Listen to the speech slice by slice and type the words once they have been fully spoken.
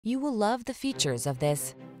You will love the features of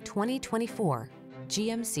this 2024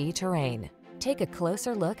 GMC Terrain. Take a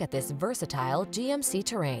closer look at this versatile GMC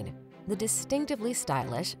Terrain, the distinctively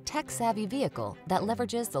stylish, tech-savvy vehicle that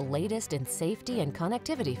leverages the latest in safety and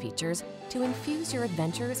connectivity features to infuse your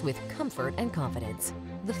adventures with comfort and confidence.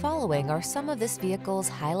 The following are some of this vehicle's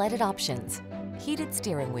highlighted options: heated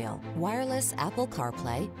steering wheel, wireless Apple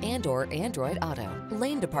Carplay and/or Android Auto,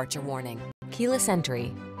 lane departure warning, keyless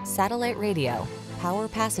entry, satellite radio, power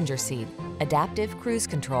passenger seat, adaptive cruise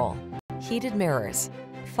control, heated mirrors,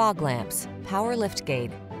 fog lamps, power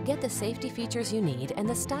liftgate. Get the safety features you need and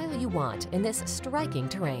the style you want in this striking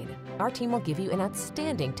Terrain. Our team will give you an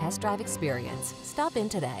outstanding test drive experience. Stop in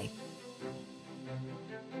today.